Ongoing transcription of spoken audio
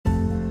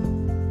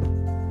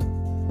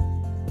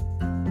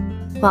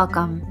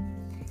Welcome.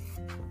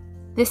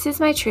 This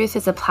Is My Truth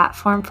is a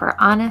platform for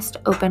honest,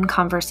 open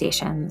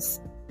conversations.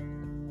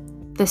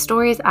 The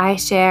stories I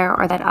share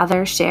or that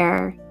others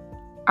share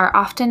are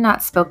often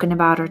not spoken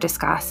about or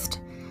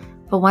discussed,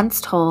 but once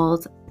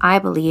told, I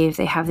believe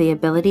they have the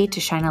ability to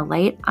shine a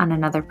light on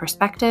another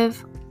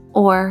perspective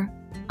or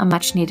a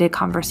much-needed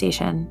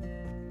conversation.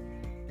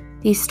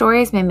 These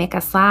stories may make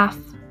us laugh,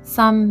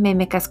 some may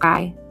make us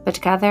cry, but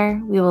together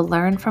we will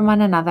learn from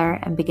one another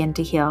and begin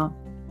to heal.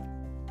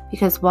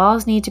 Because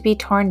walls need to be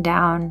torn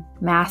down,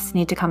 masks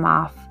need to come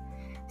off,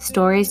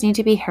 stories need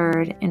to be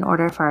heard in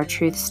order for our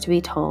truths to be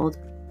told.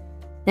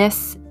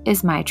 This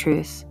is my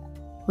truth.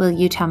 Will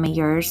you tell me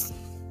yours?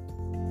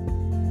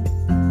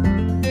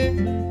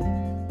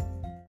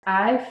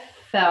 I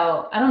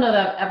don't know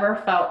that I've ever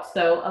felt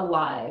so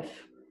alive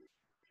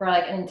for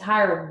like an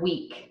entire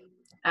week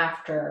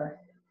after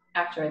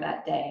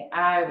that day.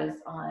 I was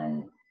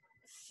on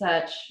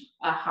such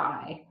a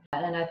high.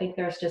 And I think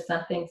there's just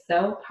something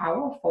so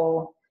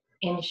powerful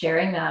in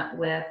sharing that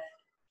with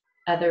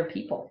other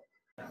people.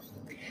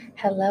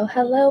 Hello,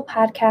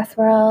 podcast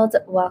world.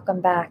 Welcome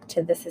back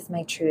to This Is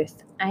My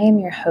Truth. I am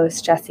your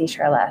host, Jessie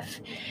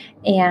Sherloff.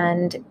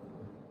 And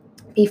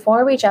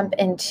before we jump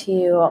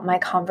into my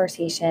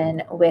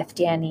conversation with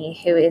Danny,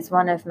 who is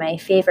one of my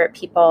favorite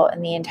people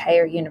in the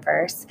entire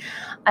universe,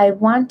 I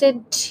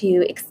wanted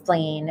to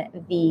explain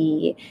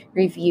the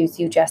reviews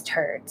you just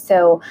heard.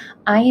 So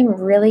I am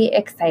really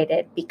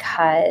excited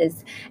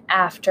because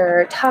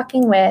after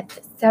talking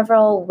with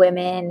several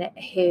women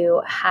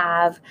who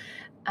have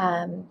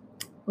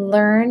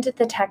learned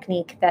the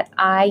technique that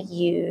I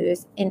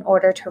use in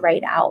order to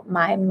write out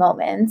my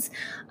moments,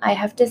 I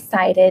have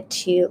decided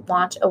to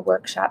launch a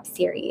workshop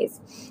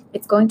series.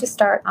 It's going to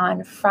start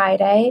on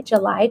Friday,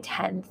 July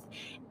 10th,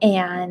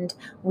 and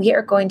we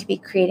are going to be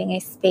creating a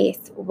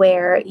space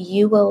where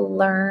you will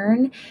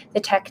learn the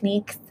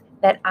techniques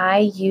that I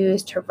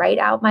use to write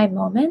out my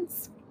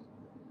moments,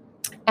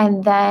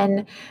 and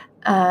then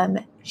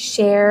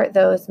share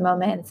those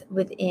moments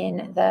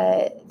within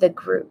the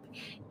group.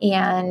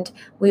 And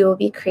we will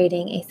be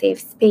creating a safe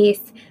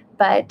space,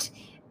 but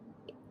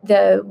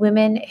the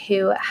women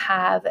who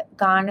have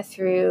gone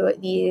through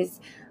these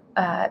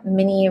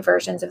mini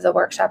versions of the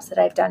workshops that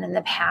I've done in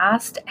the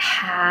past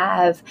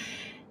have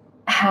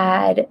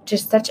had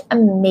just such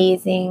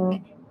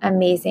amazing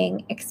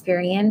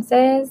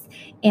experiences.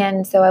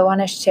 And so I want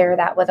to share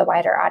that with a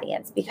wider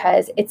audience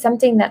because it's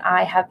something that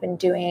I have been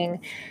doing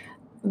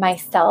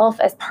myself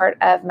as part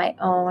of my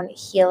own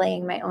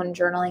healing, my own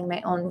journaling,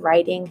 my own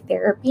writing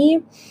therapy.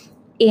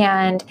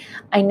 And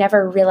I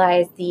never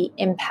realized the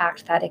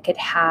impact that it could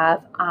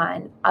have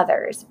on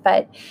others.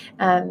 But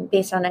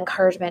based on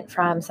encouragement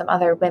from some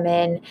other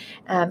women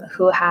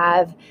who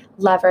have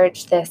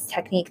leveraged this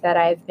technique that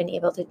I've been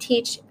able to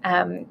teach,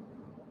 I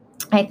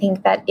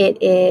think that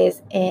it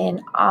is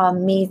an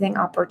amazing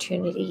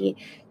opportunity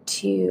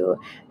to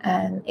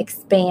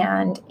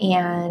expand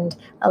and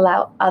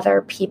allow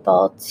other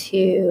people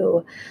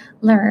to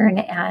learn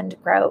and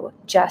grow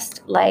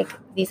just like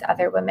these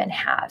other women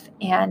have.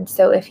 And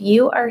so if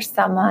you are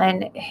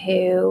someone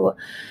who,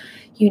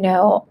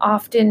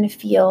 often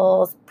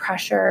feels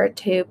pressure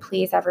to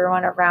please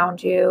everyone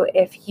around you,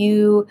 if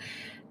you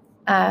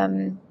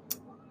are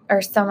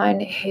someone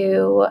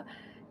who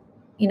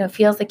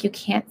feels like you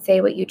can't say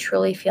what you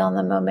truly feel in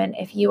the moment,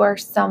 if you are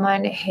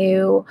someone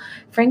who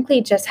frankly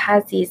just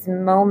has these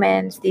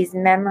moments, these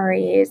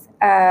memories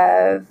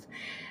of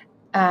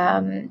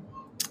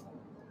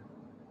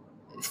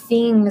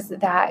things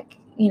that,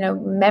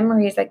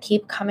 memories that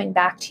keep coming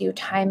back to you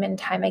time and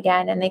time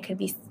again, and they could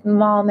be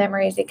small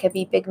memories, it could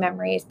be big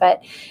memories,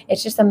 but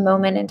it's just a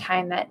moment in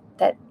time that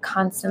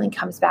constantly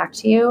comes back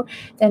to you,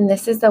 then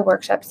this is the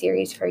workshop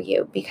series for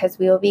you, because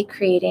we will be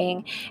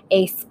creating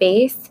a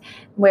space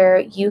where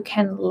you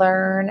can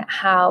learn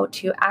how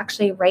to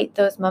actually write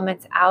those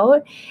moments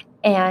out.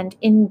 And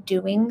in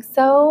doing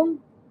so,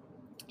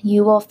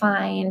 you will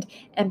find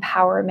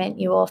empowerment,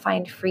 you will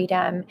find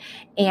freedom.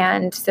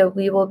 And so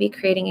we will be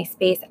creating a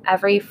space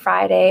every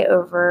Friday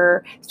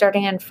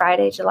starting on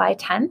Friday, July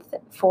 10th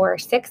for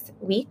 6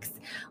 weeks,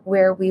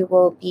 where we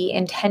will be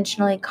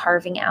intentionally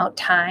carving out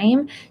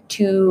time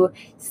to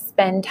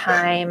spend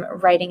time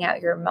writing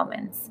out your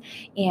moments.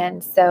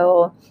 And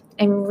so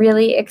I'm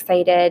really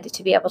excited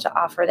to be able to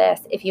offer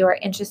this. If you are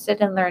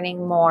interested in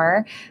learning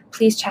more,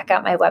 please check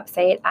out my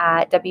website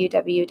at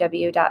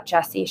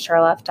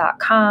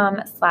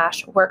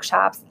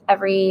www.jessiesherloff.com/workshops.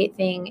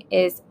 Everything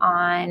is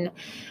on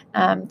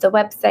the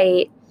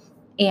website,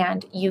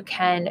 and you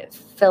can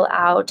fill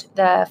out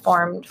the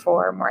form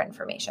for more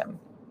information.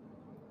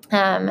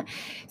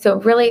 So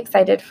really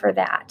excited for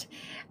that.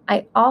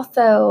 I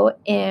also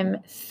am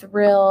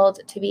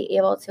thrilled to be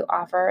able to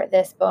offer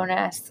this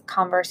bonus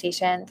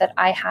conversation that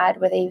I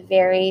had with a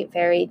very,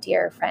 very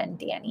dear friend,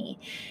 Danny.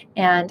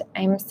 And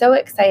I'm so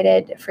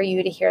excited for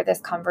you to hear this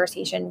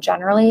conversation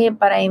generally,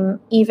 but I'm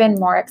even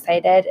more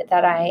excited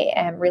that I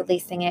am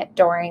releasing it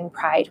during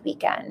Pride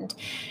weekend.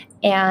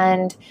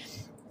 And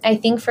I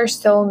think for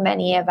so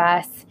many of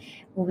us,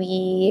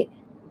 we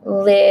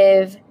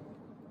live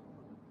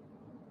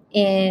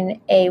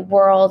in a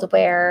world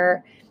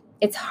where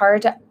it's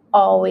hard to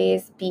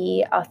always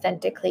be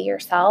authentically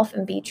yourself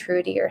and be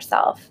true to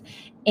yourself.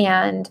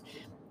 And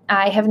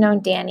I have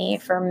known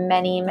Dani for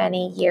many,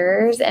 many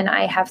years, and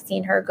I have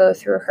seen her go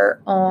through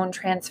her own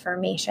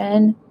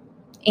transformation.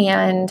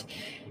 And,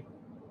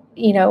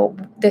 you know,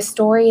 the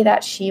story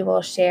that she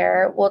will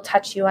share will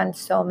touch you on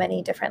so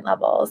many different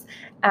levels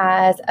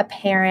as a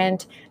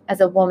parent,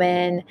 as a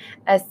woman,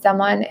 as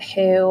someone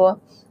who,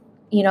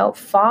 you know,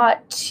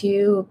 fought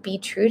to be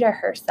true to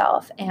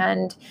herself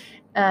and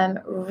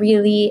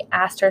really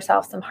asked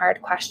herself some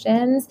hard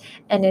questions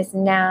and is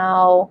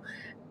now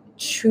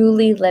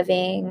truly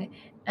living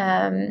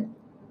in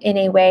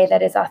a way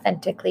that is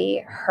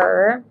authentically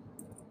her.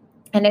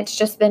 And it's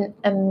just been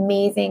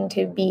amazing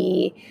to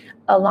be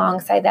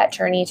alongside that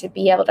journey, to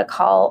be able to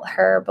call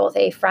her both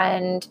a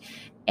friend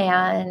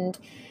and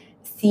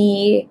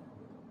see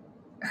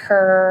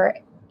her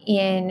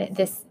in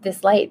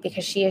this light,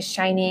 because she is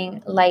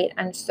shining light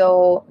on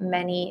so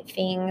many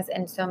things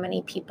and so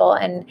many people,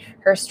 and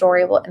her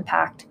story will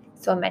impact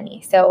so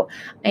many. So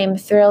I am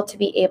thrilled to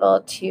be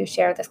able to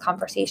share this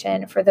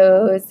conversation for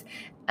those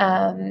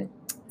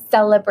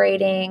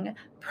celebrating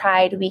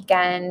Pride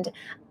weekend.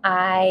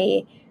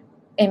 I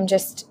am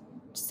just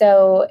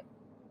so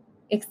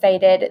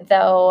excited,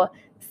 though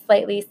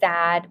slightly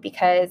sad,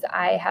 because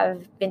I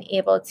have been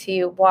able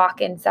to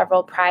walk in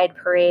several Pride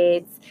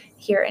parades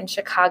here in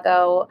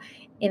Chicago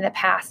in the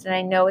past. And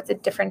I know it's a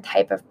different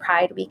type of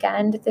Pride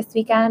weekend this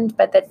weekend,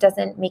 but that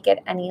doesn't make it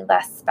any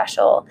less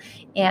special.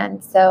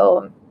 And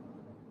so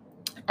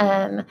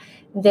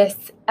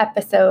this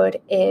episode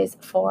is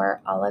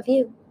for all of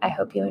you. I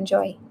hope you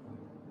enjoy.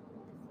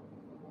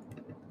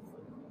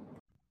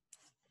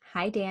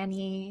 Hi,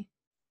 Dani.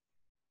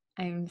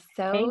 Hey,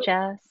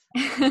 Jess.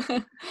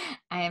 I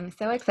am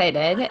so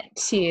excited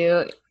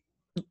to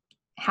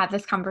have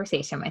this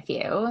conversation with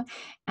you.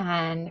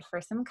 And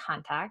for some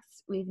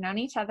context, we've known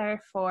each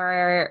other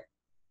for,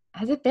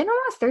 has it been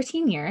almost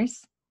 13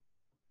 years?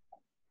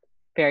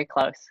 Very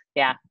close.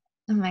 Yeah.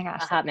 Oh my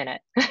gosh. A hot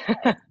minute.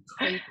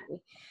 Crazy.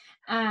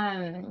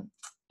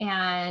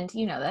 And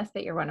you know this,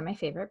 that you're one of my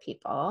favorite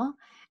people.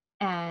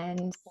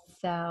 And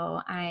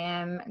so I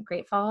am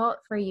grateful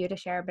for you to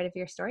share a bit of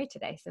your story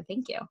today. So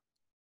thank you.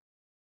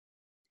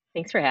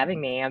 Thanks for having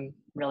me. I'm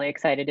really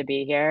excited to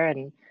be here,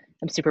 and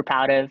I'm super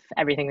proud of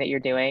everything that you're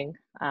doing,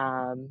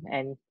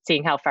 and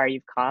seeing how far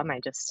you've come. I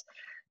just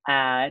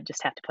have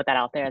to put that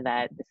out there,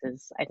 that this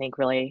is, I think,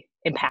 really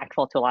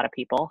impactful to a lot of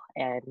people,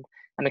 and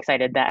I'm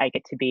excited that I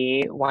get to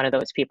be one of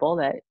those people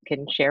that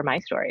can share my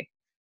story.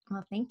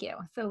 Well, thank you.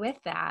 So with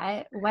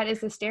that, what is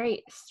the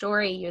story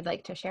you'd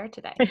like to share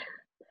today?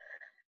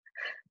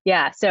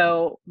 Yeah,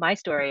 so my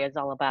story is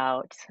all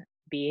about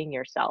being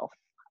yourself.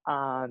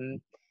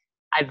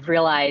 I've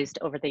realized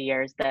over the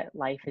years that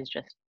life is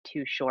just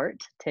too short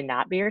to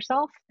not be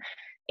yourself.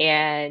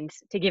 And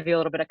to give you a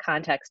little bit of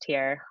context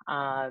here,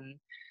 I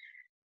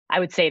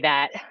would say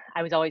that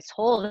I was always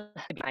told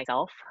to be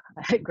myself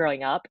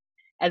growing up,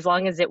 as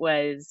long as it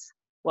was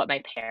what my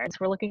parents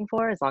were looking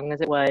for, as long as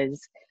it was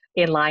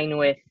in line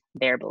with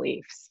their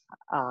beliefs.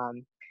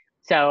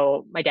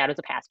 So my dad was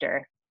a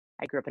pastor.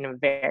 I grew up in a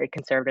very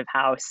conservative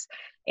house,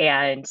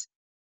 and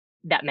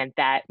that meant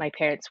that my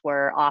parents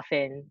were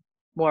often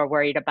more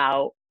worried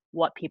about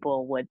what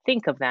people would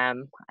think of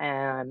them,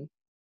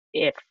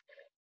 if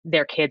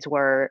their kids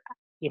were,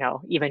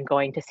 even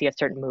going to see a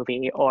certain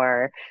movie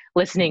or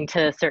listening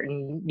to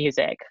certain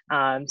music.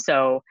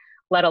 So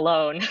let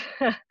alone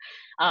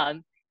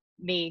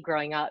me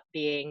growing up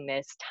being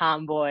this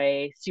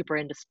tomboy, super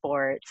into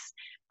sports,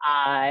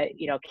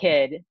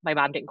 kid. My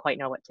mom didn't quite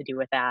know what to do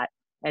with that.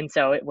 And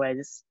so it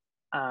was,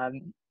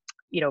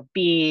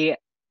 be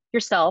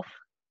yourself,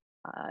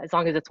 as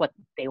long as it's what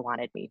they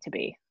wanted me to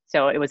be.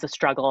 So it was a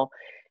struggle.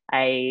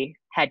 I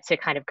had to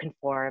kind of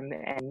conform,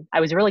 and I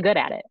was really good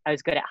at it. I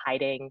was good at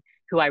hiding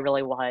who I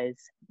really was,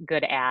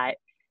 good at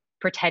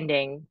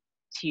pretending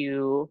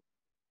to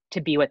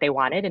be what they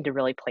wanted and to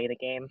really play the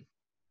game.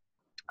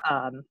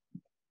 And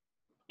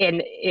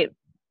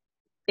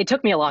it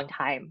took me a long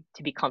time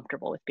to be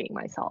comfortable with being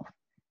myself.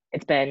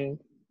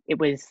 It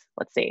was,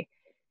 let's see,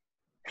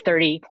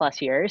 30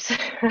 plus years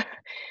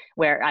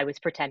where I was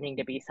pretending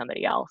to be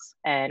somebody else.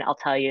 And I'll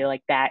tell you,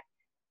 like, that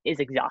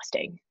is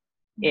exhausting.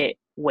 It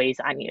weighs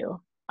on you.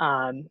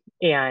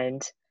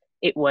 And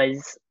it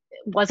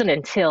wasn't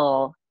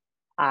until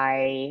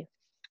I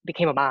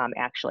became a mom,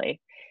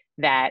 actually,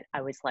 that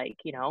I was like,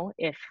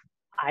 if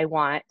I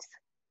want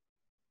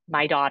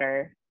my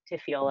daughter to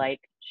feel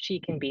like she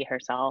can be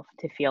herself,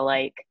 to feel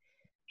like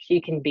she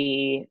can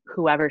be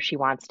whoever she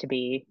wants to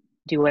be,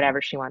 do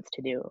whatever she wants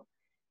to do,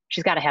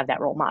 she's got to have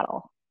that role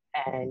model.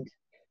 And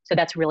so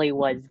that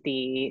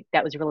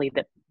was really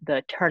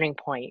the turning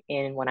point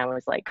in when I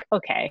was like,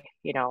 okay,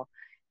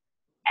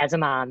 as a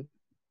mom,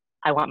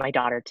 I want my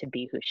daughter to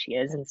be who she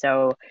is. And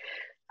so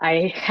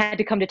I had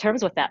to come to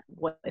terms with that,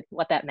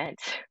 what that meant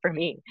for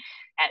me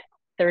at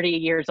 30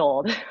 years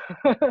old.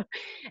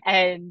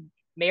 And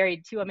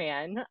married to a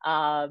man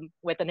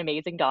with an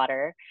amazing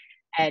daughter,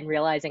 and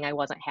realizing I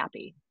wasn't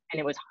happy, and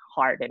it was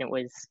hard, and it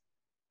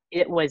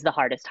was the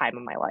hardest time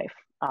of my life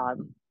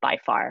by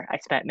far. I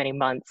spent many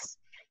months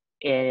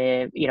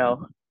in,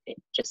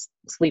 just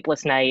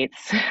sleepless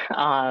nights,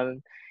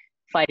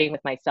 fighting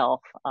with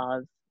myself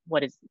of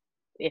what is,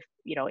 if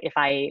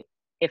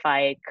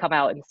I come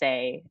out and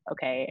say,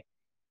 okay,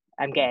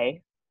 I'm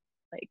gay,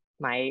 like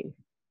my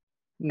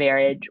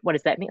marriage, what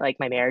does that mean? Like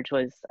my marriage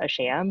was a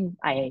sham.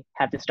 I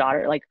have this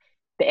daughter, like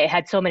it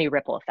had so many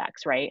ripple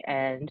effects, right?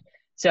 And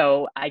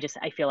so I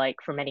feel like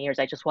for many years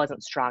I just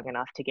wasn't strong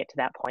enough to get to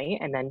that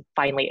point. And then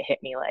finally it hit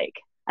me like,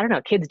 I don't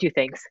know, kids do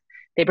things.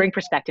 They bring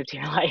perspective to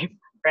your life,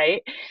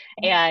 right?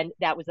 And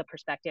that was the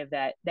perspective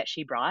that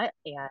she brought.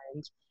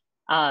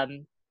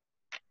 And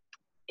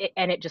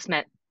it just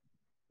meant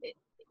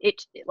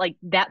it like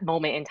that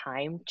moment in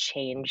time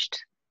changed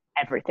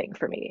everything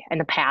for me. And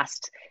the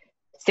past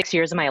 6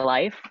 years of my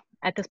life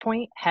at this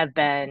point have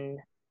been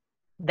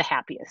the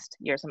happiest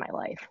years of my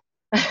life.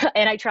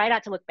 And I try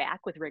not to look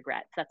back with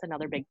regrets. That's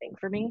another big thing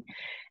for me,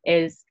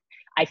 is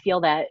I feel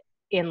that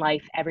in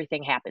life,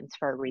 everything happens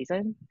for a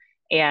reason.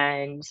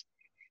 And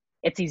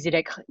it's easy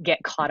to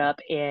get caught up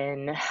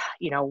in,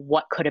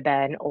 what could have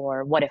been,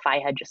 or what if I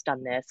had just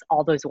done this,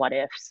 all those what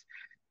ifs.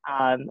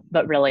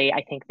 But really,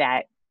 I think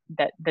that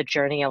the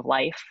journey of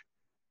life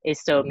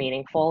is so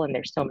meaningful, and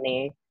there's so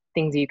many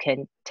things you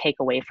can take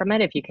away from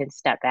it if you can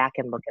step back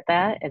and look at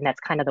that. And that's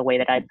kind of the way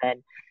that I've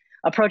been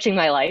approaching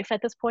my life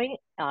at this point.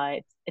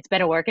 It's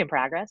been a work in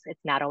progress.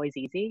 It's not always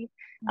easy.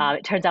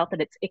 It turns out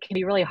that it can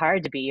be really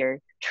hard to be your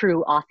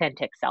true,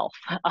 authentic self.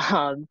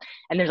 And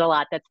there's a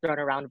lot that's thrown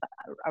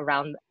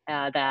around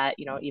that,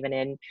 even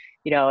in,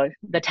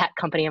 the tech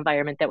company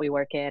environment that we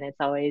work in.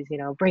 It's always,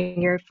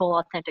 bring your full,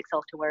 authentic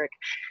self to work.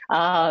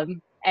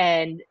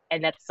 And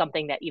that's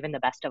something that even the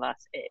best of us,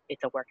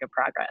 it's a work in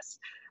progress.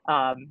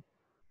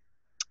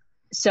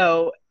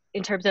 So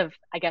in terms of,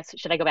 I guess,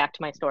 should I go back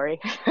to my story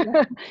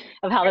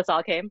of how this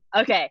all came?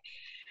 Okay.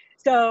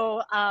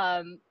 So,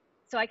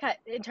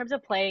 in terms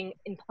of playing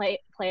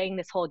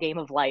this whole game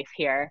of life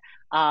here,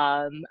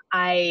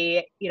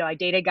 I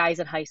dated guys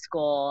in high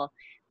school.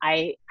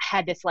 I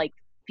had this like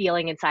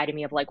feeling inside of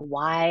me of like,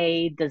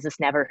 why does this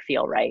never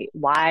feel right?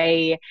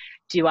 Why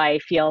do I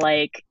feel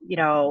like,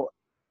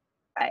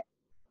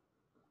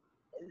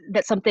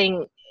 that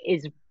something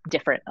is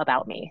different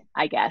about me,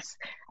 I guess.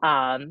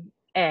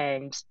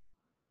 And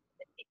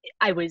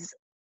I was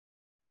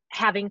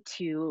having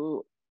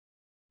to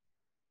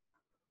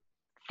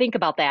think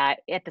about that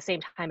at the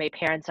same time my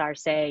parents are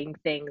saying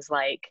things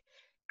like,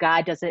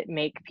 God doesn't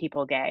make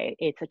people gay.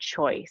 It's a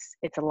choice.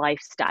 It's a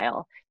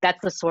lifestyle. That's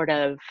the sort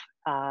of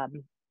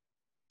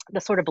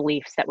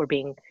beliefs that were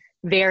being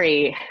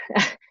very,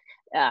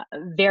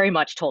 very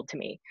much told to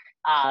me.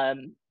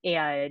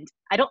 And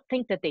I don't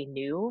think that they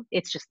knew.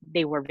 It's just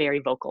they were very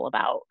vocal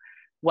about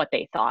what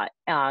they thought.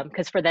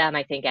 Because for them,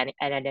 I think, at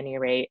any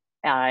rate,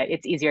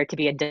 it's easier to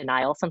be in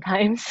denial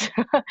sometimes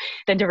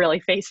than to really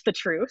face the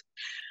truth.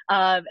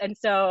 And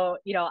so,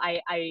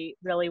 I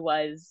really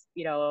was,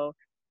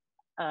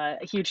 a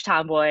huge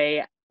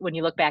tomboy. When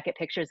you look back at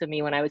pictures of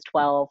me when I was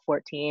 12,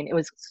 14, it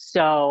was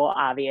so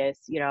obvious,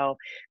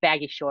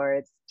 baggy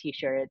shorts,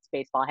 t-shirts,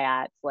 baseball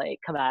hats, like,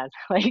 come on,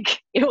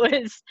 like it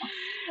was,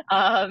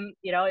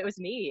 it was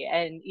me.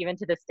 And even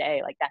to this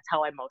day, like that's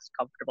how I'm most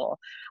comfortable.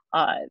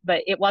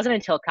 But it wasn't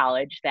until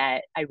college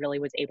that I really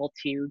was able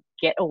to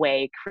get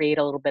away, create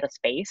a little bit of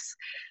space,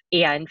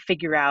 and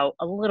figure out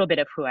a little bit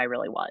of who I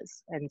really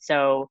was. And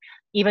so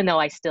even though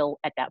I still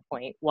at that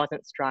point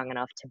wasn't strong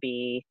enough to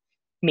be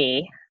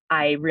me,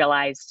 I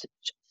realized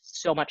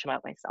so much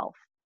about myself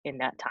in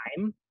that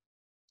time.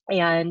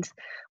 And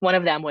one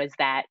of them was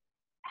that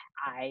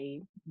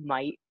I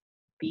might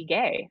be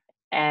gay.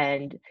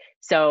 And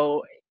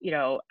so,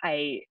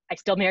 I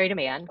still married a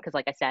man because,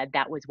 like I said,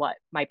 that was what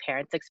my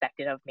parents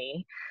expected of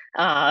me.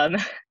 And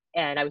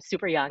I was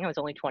super young. I was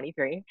only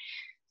 23,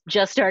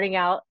 just starting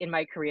out in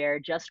my career,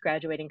 just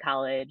graduating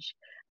college.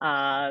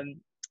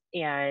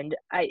 And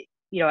I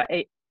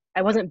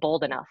wasn't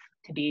bold enough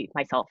to be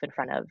myself in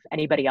front of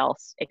anybody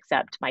else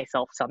except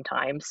myself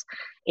sometimes.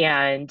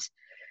 And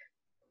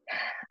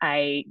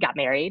I got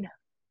married.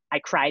 I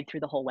cried through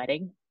the whole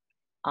wedding.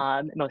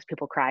 Most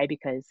people cry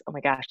because, oh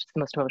my gosh, it's the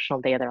most emotional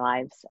day of their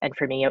lives. And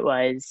for me, it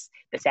was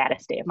the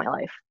saddest day of my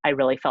life. I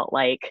really felt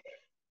like,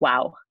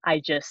 wow,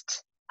 I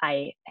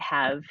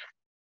have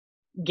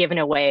given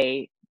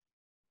away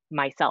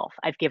myself.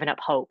 I've given up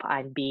hope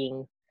on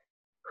being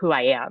who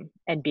I am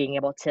and being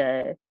able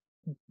to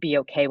be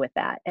okay with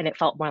that. And it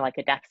felt more like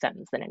a death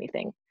sentence than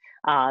anything.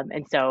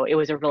 And so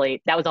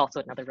that was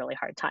also another really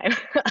hard time.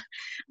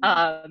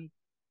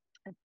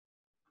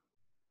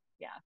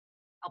 Yeah,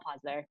 I'll pause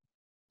there.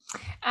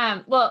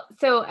 Well,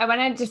 so I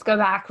want to just go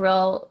back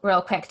real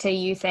quick to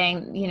you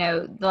saying,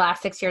 the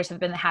last 6 years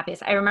have been the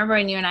happiest. I remember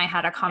when you and I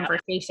had a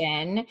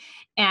conversation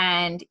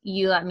and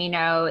you let me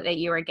know that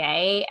you were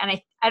gay. And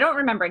I don't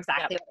remember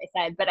exactly what I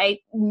said, but I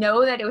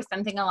know that it was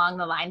something along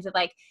the lines of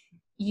like,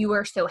 you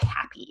were so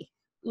happy.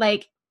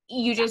 Like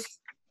you just,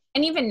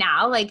 and even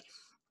now, like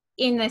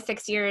in the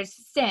 6 years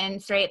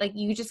since, right, like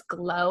you just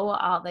glow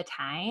all the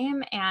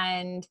time.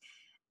 And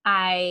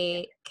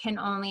I can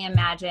only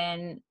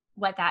imagine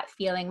what that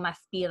feeling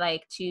must be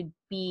like to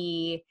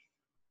be,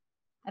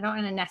 I don't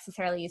want to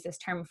necessarily use this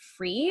term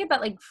free,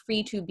 but like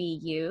free to be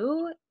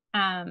you.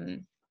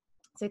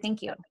 So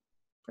thank you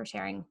for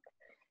sharing.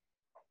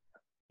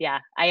 Yeah,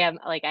 I am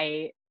like,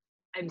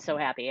 I'm so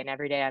happy. And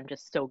every day I'm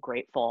just so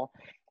grateful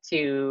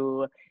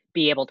to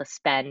be able to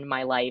spend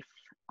my life,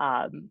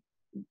 um,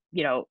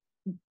 you know,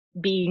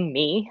 being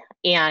me.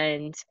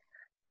 And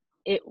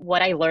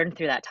what I learned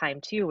through that time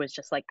too was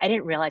just like, I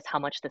didn't realize how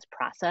much this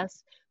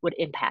process would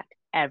impact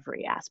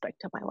every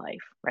aspect of my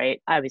life,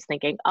 right? I was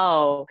thinking,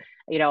 oh,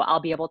 I'll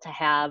be able to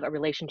have a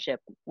relationship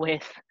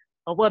with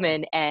a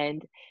woman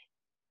and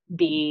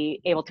be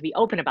able to be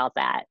open about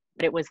that.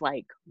 But it was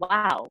like,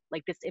 wow,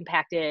 like this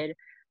impacted,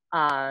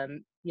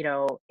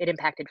 it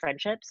impacted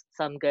friendships,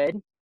 some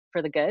good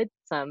for the good,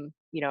 some,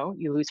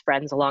 you lose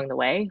friends along the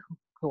way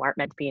who aren't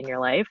meant to be in your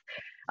life.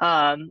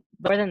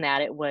 More than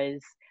that, it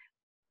was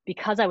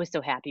because I was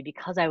so happy,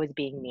 because I was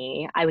being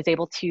me, I was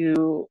able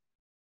to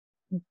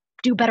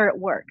do better at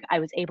work. I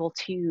was able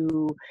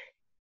to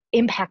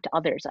impact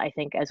others, I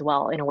think, as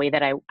well, in a way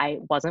that I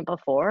wasn't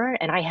before.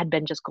 And I had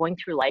been just going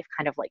through life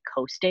kind of like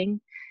coasting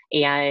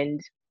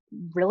and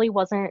really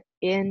wasn't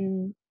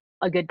in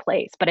a good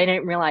place. But I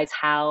didn't realize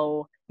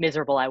how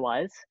miserable I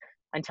was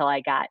until I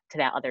got to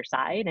that other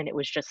side. And it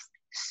was just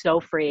so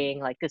freeing.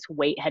 Like this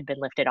weight had been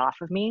lifted off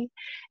of me.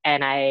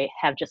 And I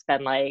have just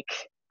been like,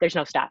 there's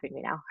no stopping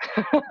me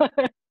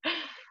now.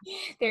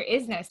 There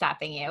is no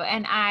stopping you.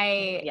 And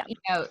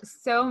Yeah.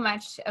 so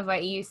much of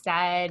what you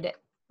said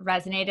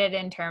resonated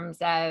in terms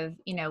of,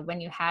 when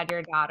you had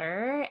your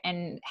daughter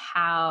and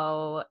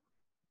how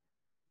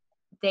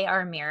they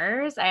are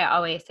mirrors. I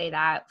always say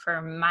that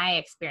for my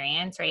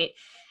experience, right?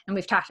 And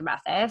we've talked about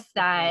this,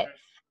 that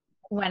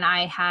when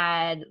I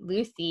had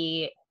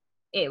Lucy,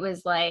 it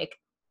was like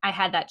I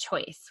had that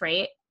choice,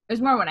 right? It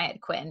was more when I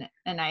had Quinn,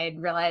 and I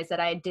had realized that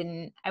I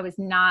was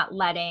not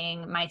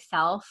letting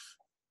myself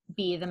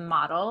be the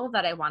model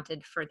that I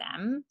wanted for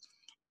them.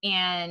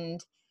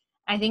 And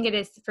I think it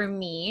is, for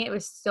me, it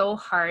was so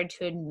hard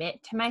to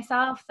admit to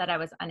myself that I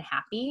was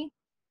unhappy,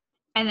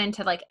 and then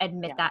to like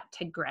admit that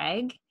to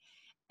Greg.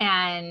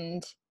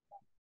 And,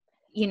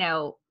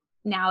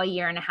 now a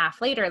year and a half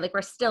later, like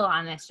I'm still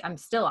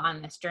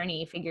on this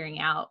journey figuring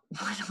out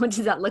what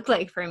does that look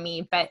like for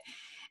me. But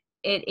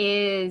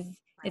it's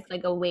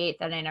like a weight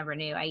that I never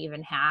knew I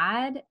even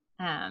had,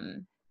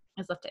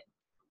 is lifted.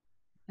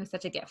 It was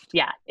such a gift.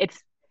 Yeah,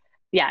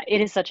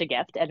 it is such a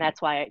gift. And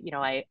that's why,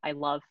 I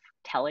love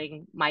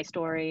telling my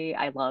story.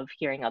 I love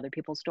hearing other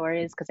people's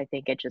stories because I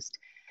think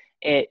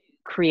it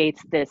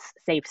creates this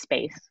safe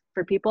space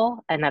for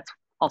people. And that's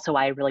also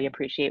why I really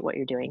appreciate what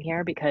you're doing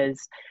here, because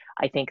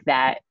I think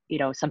that,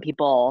 some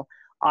people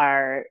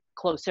are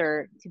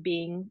closer to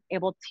being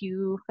able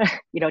to,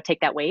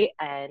 take that weight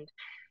and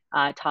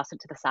toss it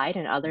to the side,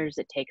 and others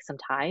it takes some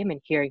time.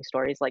 And hearing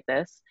stories like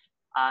this,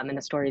 and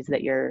the stories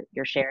that you're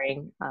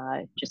sharing,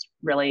 just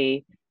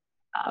really,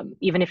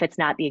 even if it's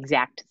not the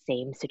exact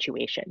same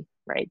situation,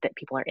 right, that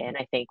people are in,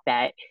 I think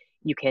that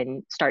you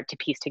can start to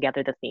piece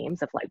together the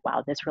themes of like,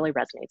 wow, this really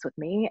resonates with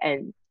me.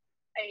 And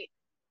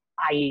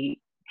I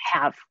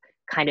have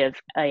kind of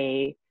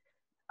a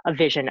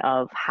vision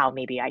of how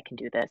maybe I can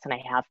do this. And I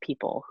have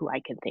people who I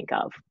can think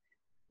of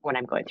when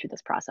I'm going through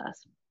this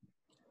process.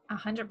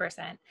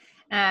 100%.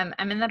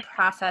 I'm in the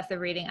process of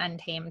reading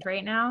Untamed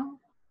right now,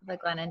 the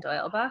Glennon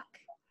Doyle book.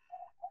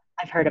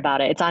 I've heard about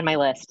it. It's on my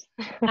list.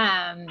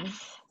 I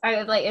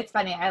was like, it's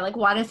funny. I like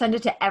want to send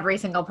it to every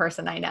single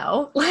person I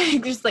know,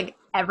 like just like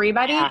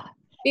everybody,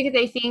 because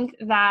I think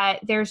that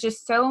there's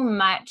just so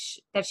much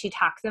that she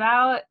talks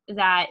about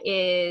that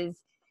is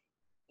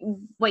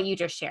what you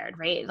just shared,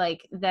 right?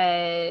 Like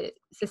the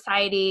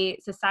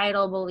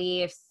societal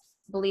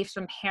beliefs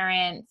from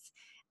parents,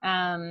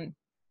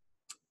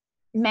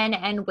 men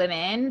and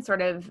women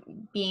sort of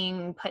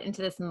being put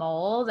into this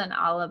mold, and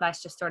all of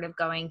us just sort of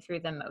going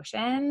through the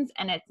motions.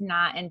 And it's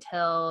not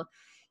until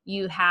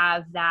you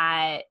have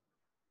that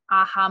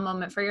aha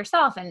moment for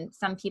yourself. And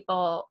some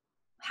people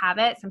have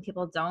it, some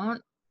people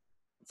don't.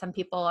 Some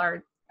people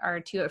are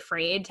too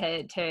afraid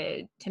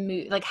to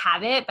move, like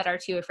have it, but are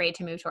too afraid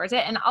to move towards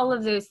it. And all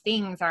of those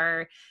things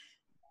are,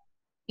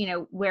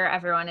 where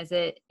everyone is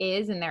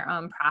in their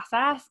own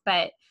process.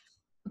 But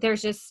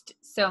there's just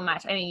so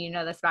much. I mean, you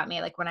know this about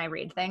me, like when I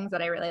read things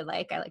that I really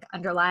like, I like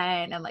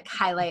underline and like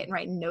highlight and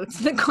write notes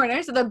in the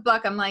corners of the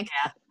book. I'm like,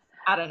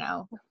 I don't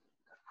know,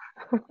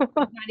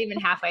 not even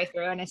halfway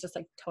through, and it's just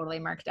like totally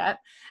marked up.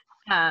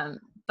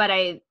 But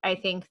I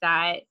think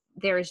that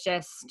there's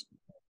just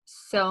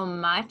so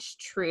much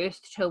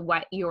truth to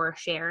what you're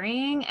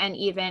sharing. And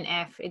even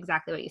if,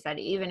 exactly what you said,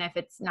 even if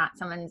it's not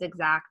someone's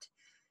exact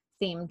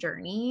same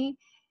journey,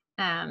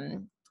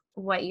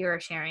 what you're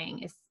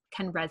sharing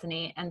can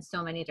resonate on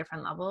so many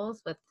different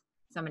levels with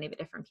so many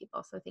different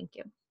people. So thank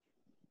you.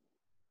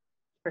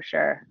 For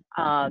sure.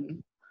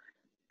 And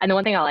the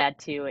one thing I'll add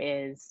too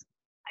is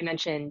I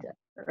mentioned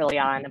early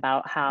on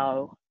about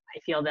how I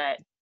feel that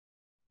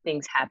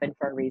things happen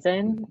for a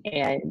reason,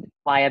 and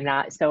why I'm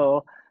not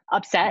so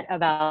upset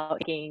about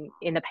thinking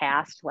in the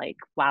past, like,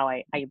 wow,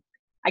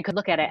 I could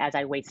look at it as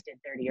I wasted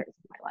 30 years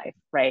of my life,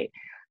 right?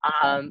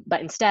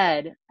 But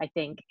instead, I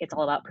think it's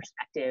all about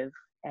perspective.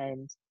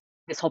 And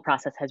this whole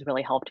process has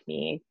really helped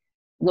me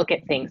look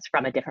at things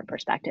from a different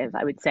perspective.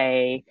 I would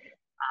say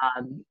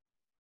um,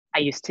 I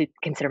used to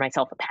consider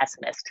myself a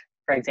pessimist,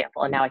 for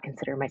example, and now I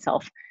consider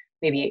myself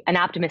maybe an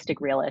optimistic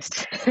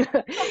realist.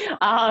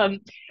 um,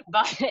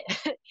 but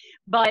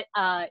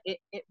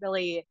it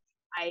really,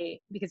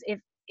 because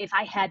if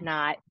I had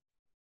not,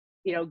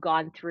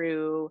 gone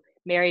through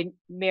married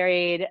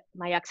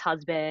my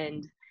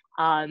ex-husband,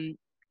 um,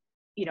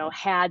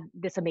 had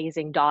this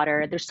amazing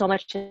daughter, there's so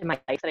much in my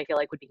life that I feel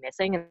like would be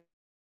missing, and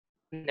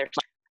there's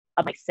so much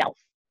of myself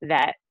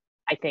that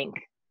I think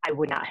I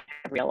would not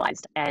have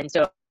realized. And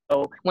so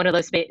one of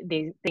those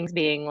things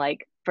being,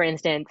 like, for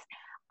instance,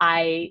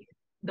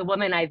 the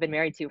woman I've been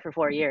married to for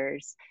 4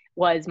 years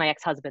was my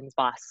ex-husband's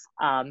boss,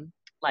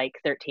 like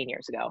 13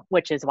 years ago,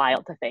 which is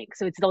wild to think.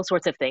 So it's those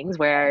sorts of things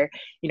where,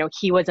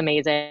 he was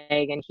amazing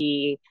and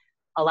he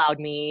allowed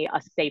me a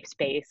safe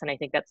space. And I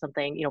think that's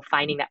something,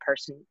 finding that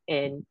person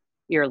in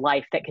your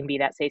life that can be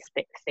that safe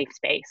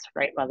space,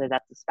 right? Whether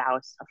that's a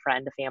spouse, a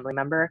friend, a family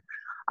member,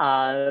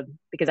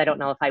 because I don't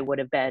know if I would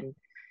have been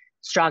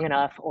strong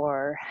enough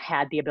or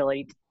had the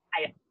ability to,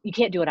 you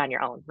can't do it on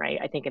your own, right?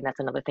 I think, and that's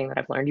another thing that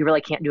I've learned. You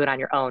really can't do it on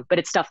your own. But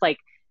it's stuff like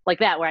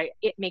that where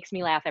it makes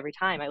me laugh every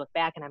time I look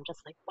back, and I'm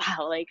just like,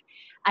 wow, like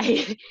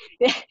I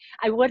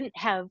I wouldn't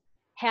have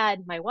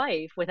had my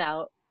wife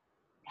without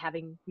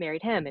having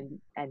married him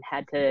and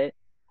had to,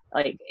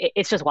 like,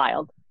 it's just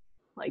wild.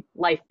 Like,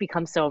 life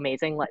becomes so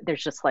amazing. Like,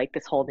 there's just like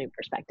this whole new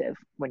perspective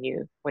when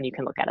you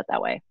can look at it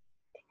that way.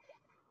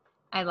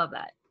 I love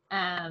that.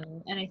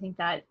 And I think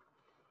that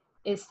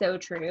is so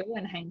true.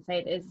 And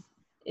hindsight is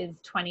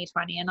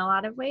 2020 in a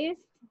lot of ways,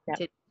 Yep.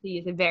 to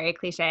use a very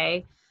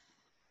cliche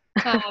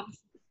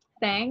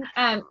thing.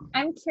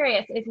 I'm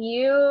curious, if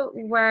you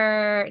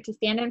were to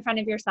stand in front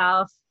of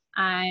yourself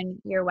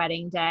on your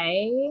wedding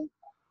day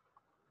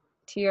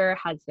to your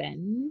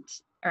husband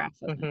or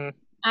ex-husband,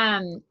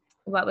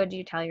 what would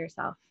you tell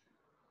yourself?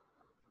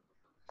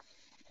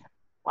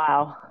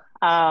 Wow.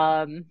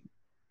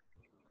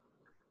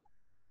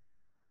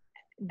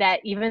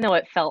 That even though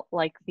it felt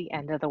like the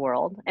end of the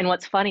world, and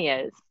what's funny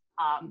is,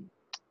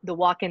 the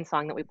walk-in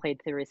song that we played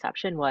to the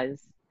reception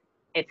was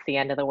 "It's the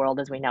End of the World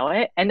as We Know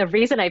It." And the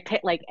reason I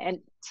picked, like, and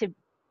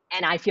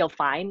I feel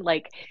fine,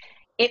 like,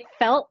 it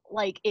felt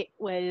like it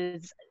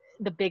was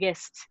the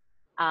biggest,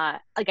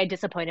 like, I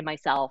disappointed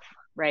myself,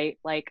 right?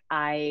 Like,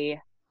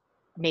 I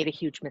made a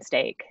huge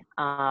mistake.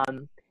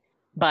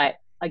 But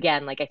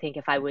again, like, I think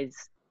if I was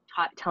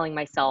telling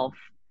myself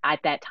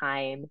at that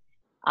time,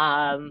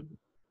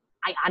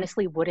 I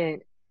honestly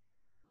wouldn't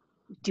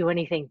do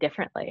anything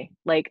differently.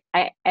 Like,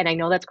 I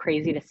know that's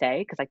crazy to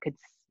say, because I could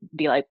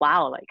be like,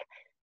 wow, like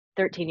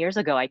 13 years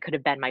ago, I could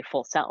have been my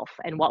full self.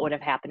 And what would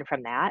have happened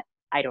from that?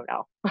 I don't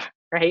know.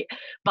 Right.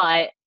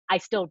 But I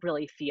still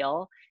really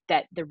feel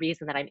that the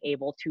reason that I'm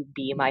able to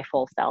be my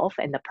full self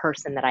and the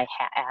person that I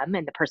am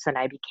and the person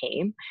I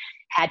became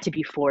had to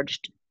be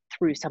forged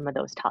through some of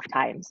those tough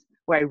times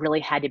where I really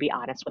had to be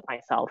honest with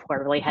myself, where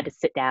I really had to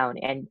sit down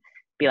and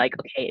be like,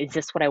 okay, is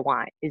this what I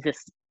want? Is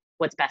this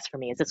what's best for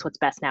me? Is this what's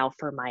best now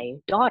for my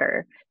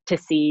daughter, to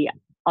see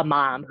a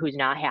mom who's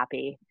not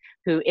happy,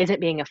 who isn't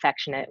being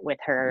affectionate with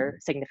her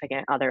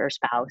significant other or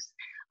spouse,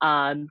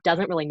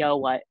 doesn't really know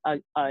what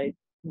a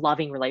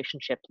loving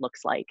relationship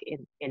looks like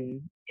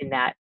in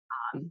that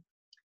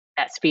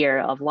that sphere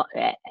of love.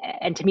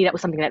 And to me, that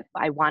was something that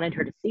I wanted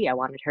her to see. I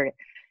wanted her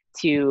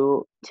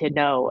to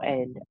know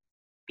and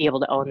be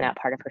able to own that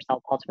part of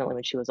herself ultimately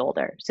when she was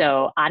older.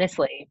 So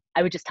honestly,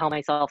 I would just tell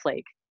myself,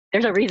 like,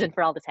 there's a reason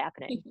for all this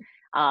happening.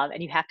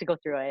 And you have to go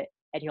through it,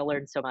 and you'll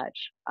learn so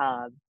much,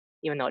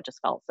 even though it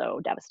just felt so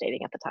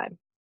devastating at the time.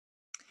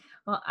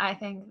 Well, I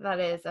think that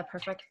is a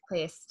perfect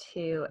place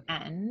to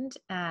end.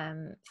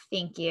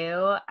 Thank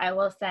you. I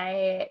will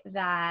say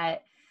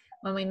that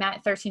when we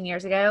met 13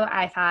 years ago,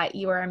 I thought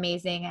you were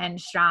amazing and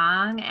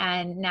strong.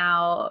 And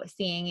now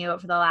seeing you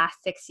over the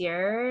last 6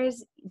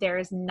 years,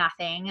 there's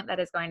nothing that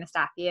is going to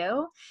stop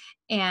you.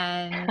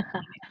 And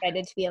I'm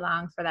excited to be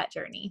along for that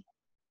journey.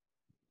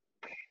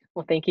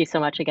 Well, thank you so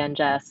much again,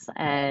 Jess.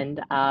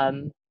 And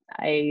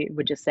I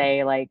would just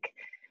say, like,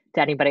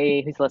 to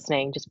anybody who's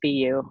listening, just be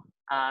you,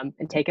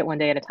 and take it one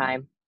day at a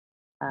time,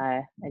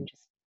 and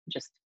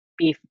just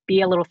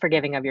be a little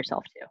forgiving of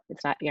yourself too.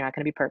 You're not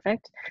going to be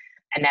perfect,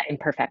 and that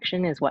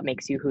imperfection is what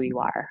makes you who you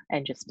are.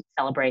 And just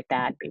celebrate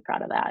that, be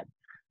proud of that.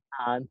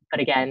 But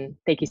again,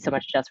 thank you so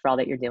much, Jess, for all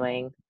that you're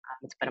doing.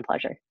 It's been a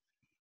pleasure.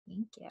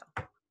 Thank you.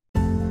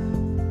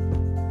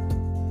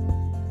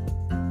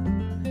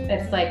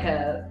 It's like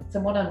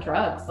someone on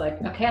drugs.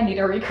 Like, okay, I need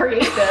to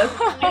recreate this.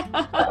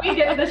 Let me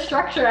get the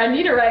structure. I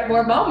need to write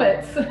more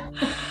moments.